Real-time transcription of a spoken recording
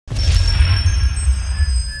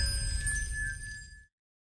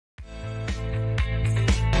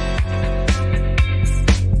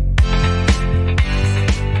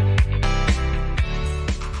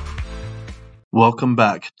Welcome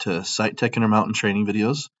back to SITECH Intermountain training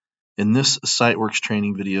videos. In this Siteworks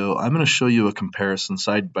training video, I'm going to show you a comparison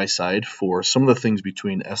side by side for some of the things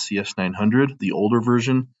between SCS900, the older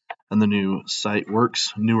version, and the new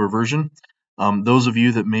Siteworks newer version. Those of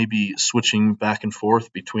you that may be switching back and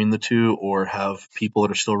forth between the two or have people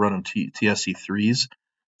that are still running TSC3s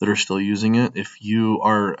that are still using it, if you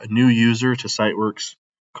are a new user to Siteworks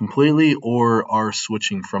completely or are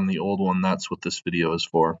switching from the old one, that's what this video is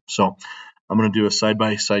for. So I'm going to do a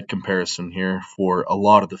side-by-side comparison here for a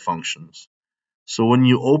lot of the functions. So when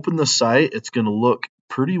you open the site, it's going to look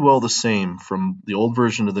pretty well the same from the old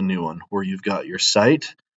version to the new one, where you've got your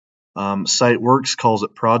site. Siteworks calls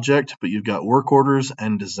it project, but you've got work orders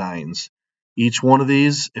and designs. Each one of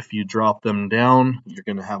these, if you drop them down, you're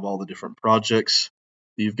going to have all the different projects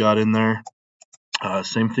that you've got in there.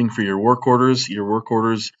 Same thing for your work orders. Your work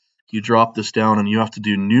orders, you drop this down and you have to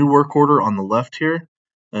do new work order on the left here.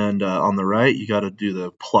 And on the right, you got to do the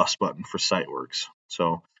plus button for Siteworks.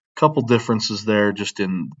 So a couple differences there just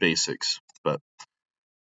in basics. But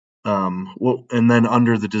and then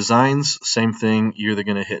under the designs, same thing. You're either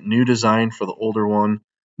going to hit new design for the older one,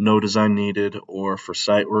 no design needed, or for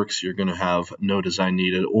Siteworks, you're going to have no design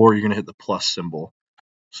needed, or you're going to hit the plus symbol.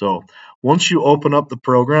 So once you open up the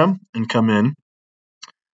program and come in,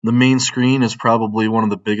 the main screen is probably one of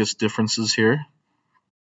the biggest differences here.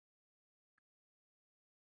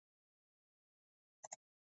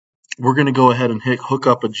 We're going to go ahead and hook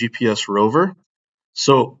up a GPS rover.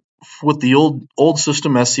 So with the old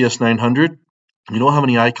system SCS900, you don't have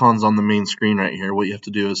any icons on the main screen right here. What you have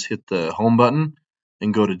to do is hit the home button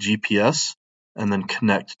and go to GPS and then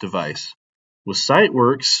connect device. With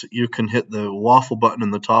Siteworks, you can hit the waffle button in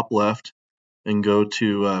the top left and go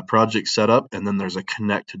to project setup, and then there's a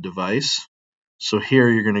connect device. So here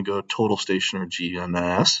you're going to go total station or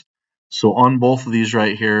GNS. So on both of these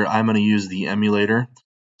right here, I'm going to use the emulator.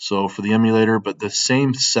 So for the emulator, but the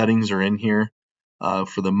same settings are in here.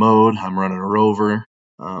 For the mode, I'm running a rover,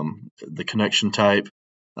 the connection type,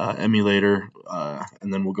 emulator,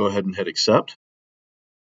 and then we'll go ahead and hit accept.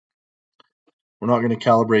 We're not going to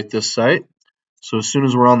calibrate this site. So as soon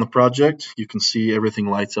as we're on the project, you can see everything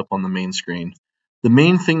lights up on the main screen. The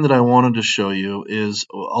main thing that I wanted to show you is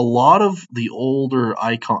a lot of the older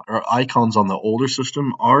icons on the older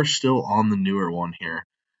system are still on the newer one here.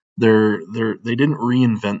 They didn't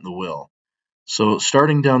reinvent the wheel. So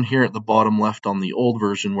starting down here at the bottom left on the old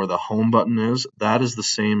version where the home button is, that is the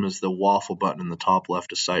same as the waffle button in the top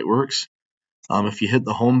left of Siteworks. If you hit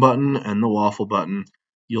the home button and the waffle button,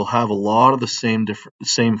 you'll have a lot of the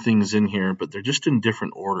same things in here, but they're just in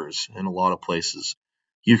different orders in a lot of places.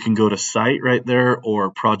 You can go to site right there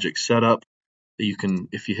or project setup. You can,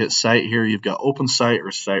 if you hit site here, you've got open site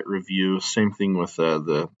or site review. Same thing with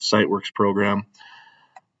the Siteworks program.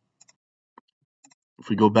 If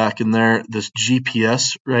we go back in there, this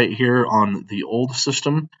GPS right here on the old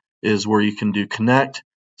system is where you can do connect,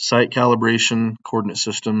 site calibration, coordinate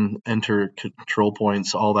system, enter control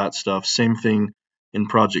points, all that stuff. Same thing in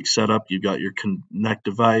project setup. You've got your connect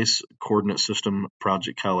device, coordinate system,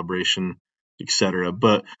 project calibration, etc.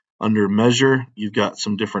 But under measure, you've got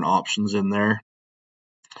some different options in there.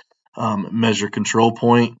 Measure control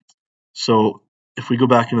point. So if we go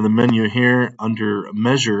back into the menu here, under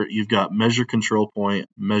measure, you've got measure control point,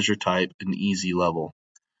 measure type, and easy level.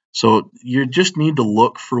 So you just need to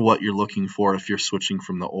look for what you're looking for if you're switching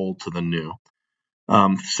from the old to the new.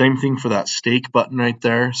 Same thing for that stake button right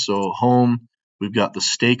there. So home, we've got the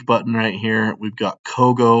stake button right here. We've got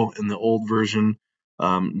Kogo in the old version.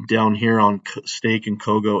 Down here on stake and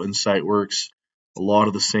Kogo in Siteworks, a lot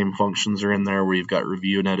of the same functions are in there where you've got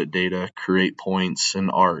review and edit data, create points,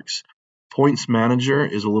 and arcs. Points Manager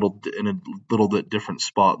is in a little bit different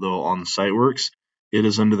spot though on Siteworks. It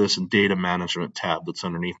is under this data management tab that's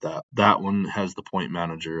underneath that. That one has the point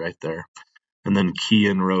manager right there. And then key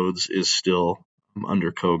and roads is still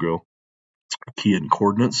under Kogo, key and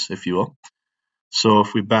coordinates, if you will. So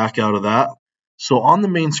if we back out of that, so on the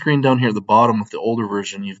main screen down here at the bottom with the older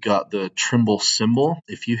version, you've got the Trimble symbol.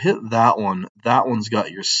 If you hit that one's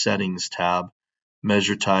got your settings tab,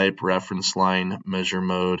 measure type, reference line, measure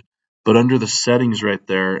mode. But under the settings right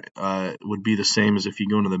there, it would be the same as if you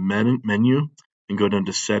go into the menu and go down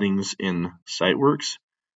to settings in Siteworks.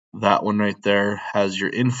 That one right there has your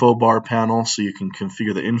info bar panel, so you can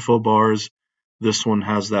configure the info bars. This one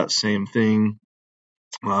has that same thing.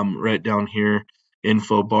 Right down here,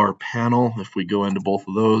 info bar panel. If we go into both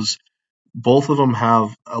of them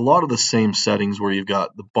have a lot of the same settings where you've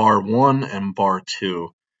got the bar 1 and bar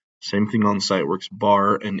 2. Same thing on Siteworks,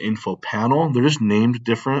 bar and info panel. They're just named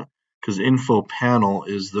different because info panel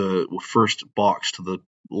is the first box to the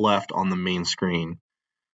left on the main screen.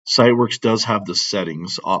 SiteWorks does have the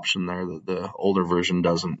settings option there that the older version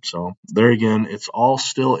doesn't. So there again, it's all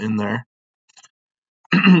still in there.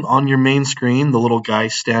 On your main screen, the little guy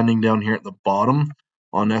standing down here at the bottom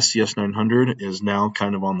on SCS900 is now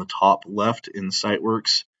kind of on the top left in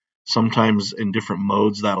SiteWorks. Sometimes in different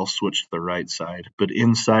modes that'll switch to the right side, but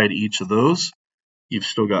inside each of those you've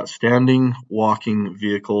still got standing, walking,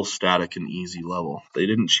 vehicle, static, and easy level. They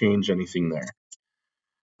didn't change anything there.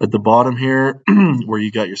 At the bottom here, where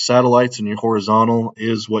you got your satellites and your horizontal,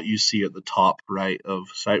 is what you see at the top right of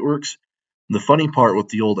SiteWorks. The funny part with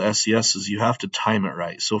the old SCS is you have to time it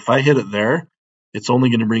right. So if I hit it there, it's only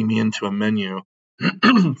going to bring me into a menu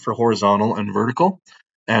for horizontal and vertical,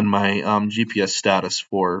 and my GPS status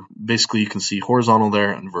for, basically you can see horizontal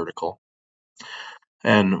there and vertical,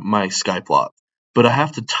 and my sky plot. But I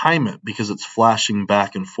have to time it because it's flashing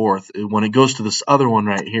back and forth. When it goes to this other one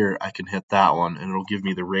right here, I can hit that one and it'll give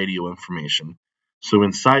me the radio information. So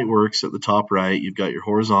in SiteWorks at the top right, you've got your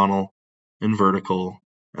horizontal and vertical,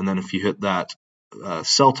 and then if you hit that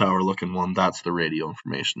cell tower looking one, that's the radio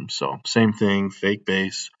information. So same thing, fake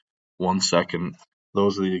base, 1 second,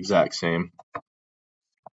 those are the exact same.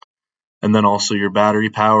 And then also your battery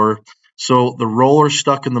power. So the roller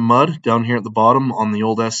stuck in the mud down here at the bottom on the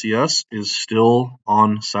old SCS is still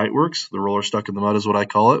on SiteWorks. The roller stuck in the mud is what I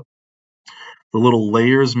call it. The little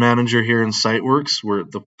layers manager here in SiteWorks, where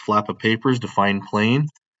the flap of papers, define plane,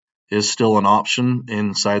 is still an option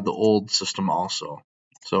inside the old system also.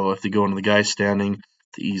 So if you go into the guy standing,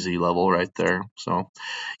 the easy level right there. So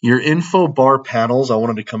your info bar panels, I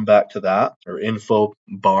wanted to come back to that, or info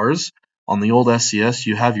bars. On the old SCS,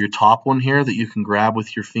 you have your top one here that you can grab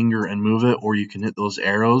with your finger and move it, or you can hit those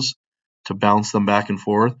arrows to bounce them back and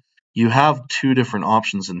forth. You have two different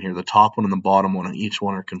options in here, the top one and the bottom one, and each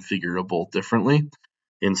one are configurable differently.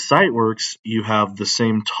 In SiteWorks, you have the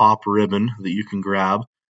same top ribbon that you can grab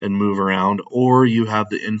and move around, or you have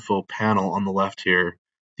the info panel on the left here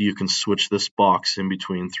that you can switch this box in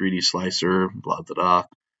between 3D slicer, blah, blah, blah.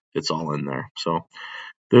 It's all in there. So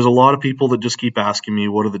there's a lot of people that just keep asking me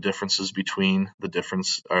what are the differences between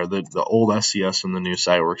the old SCS and the new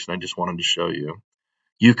SiteWorks, and I just wanted to show you.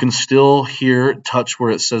 You can still touch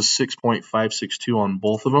where it says 6.562 on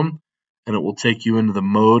both of them, and it will take you into the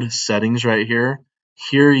mode settings right here.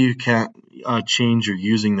 Here you can't change you're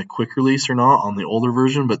using the quick release or not on the older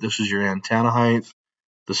version, but this is your antenna height.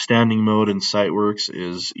 The standing mode in SiteWorks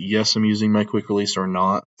is yes, I'm using my quick release or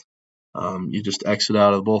not. You just exit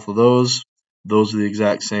out of both of those. Those are the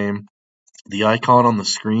exact same. The icon on the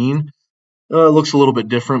screen looks a little bit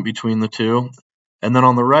different between the two. And then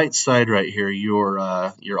on the right side right here, your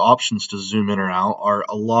options to zoom in or out are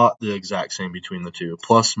a lot the exact same between the two.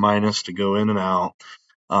 Plus, minus to go in and out.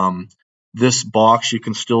 This box, you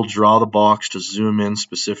can still draw the box to zoom in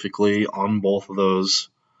specifically on both of those.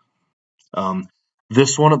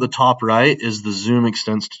 This one at the top right is the zoom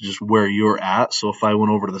extends to just where you're at. So if I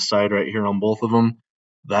went over to the side right here on both of them,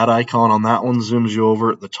 that icon on that one zooms you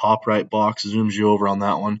over. The top right box zooms you over on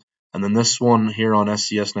that one. And then this one here on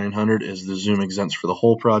SCS900 is the zoom extends for the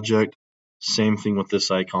whole project. Same thing with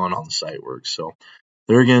this icon on the SiteWorks. So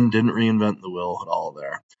there again, didn't reinvent the wheel at all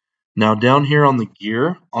there. Now down here on the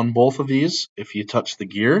gear on both of these, if you touch the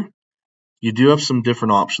gear, you do have some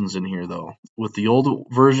different options in here though. With the old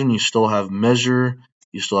version, you still have measure,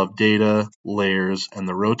 you still have data, layers, and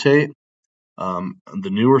the rotate. The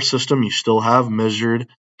newer system, you still have measured,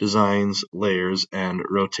 designs, layers, and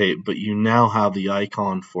rotate, but you now have the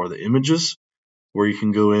icon for the images where you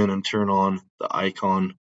can go in and turn on the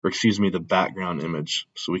icon, or excuse me, the background image.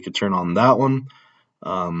 So we could turn on that one,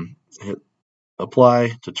 hit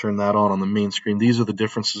apply to turn that on the main screen. These are the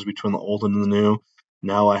differences between the old and the new.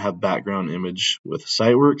 Now I have background image with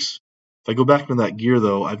SiteWorks. If I go back into that gear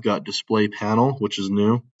though, I've got display panel, which is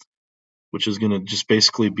new, which is going to just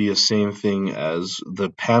basically be the same thing as the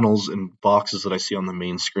panels and boxes that I see on the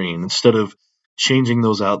main screen. Instead of changing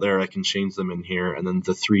those out there, I can change them in here, and then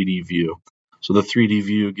the 3D view. So the 3D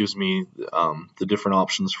view gives me the different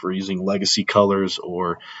options for using legacy colors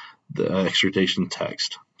or the extrudation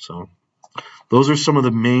text. So those are some of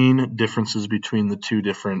the main differences between the two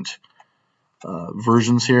different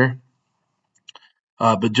versions here.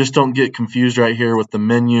 But just don't get confused right here with the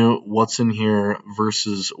menu, what's in here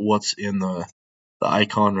versus what's in the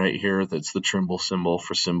icon right here. That's the Trimble symbol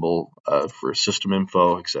for system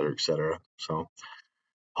info, etc., etc. So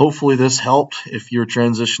hopefully this helped if you're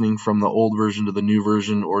transitioning from the old version to the new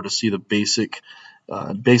version, or to see the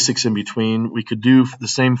basics in between. We could do the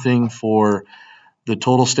same thing for the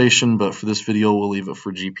total station, but for this video we'll leave it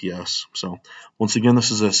for GPS. So once again,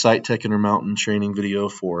 this is a SITECH Intermountain training video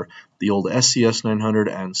for the old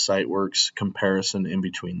SCS900 and Siteworks comparison in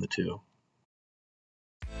between the two.